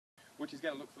which is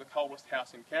going to look for the coldest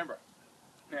house in Canberra.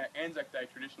 Now, Anzac Day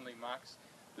traditionally marks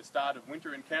the start of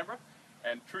winter in Canberra,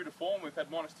 and true to form, we've had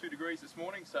 -2 degrees this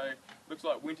morning, so looks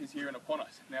like winter's here and upon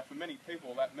us. Now, for many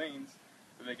people, that means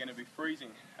that they're going to be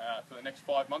freezing for the next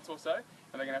 5 months or so, and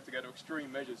they're going to have to go to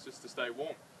extreme measures just to stay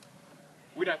warm.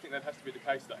 We don't think that has to be the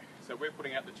case though, so we're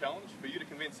putting out the challenge for you to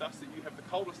convince us that you have the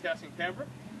coldest house in Canberra,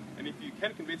 and if you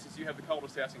can convince us you have the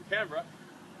coldest house in Canberra,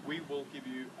 we will give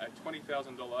you a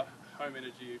 $20,000 home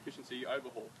energy efficiency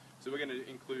overhaul. So we're going to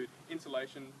include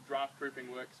insulation, draft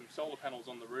proofing work, some solar panels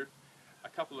on the roof, a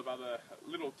couple of other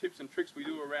little tips and tricks we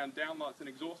do around downlights and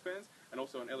exhaust fans, and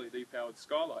also an LED powered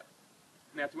skylight.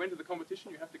 Now, to enter the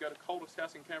competition, you have to go to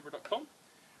coldesthouseincanberra.com,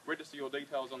 register your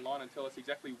details online and tell us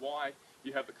exactly why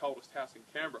you have the coldest house in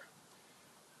Canberra.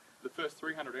 The first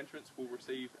 300 entrants will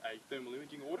receive a thermal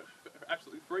imaging audit for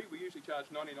absolutely free. We usually charge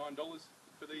 $99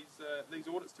 for these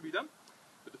audits to be done,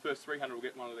 but the first 300 will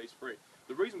get one of these free.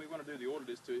 The reason we want to do the audit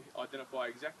is to identify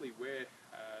exactly where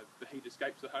the heat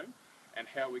escapes the home and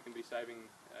how we can be saving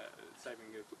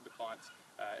the clients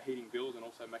heating bills and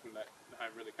also making the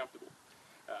home really comfortable.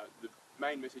 The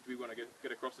main message we want to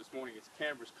get across this morning is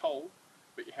Canberra's cold,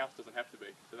 but your house doesn't have to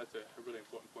be. So that's a really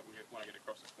important point we want to get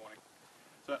across this morning.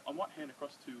 So I might hand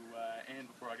across to Anne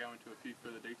before I go into a few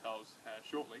further details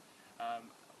shortly.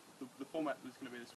 The format is going to be this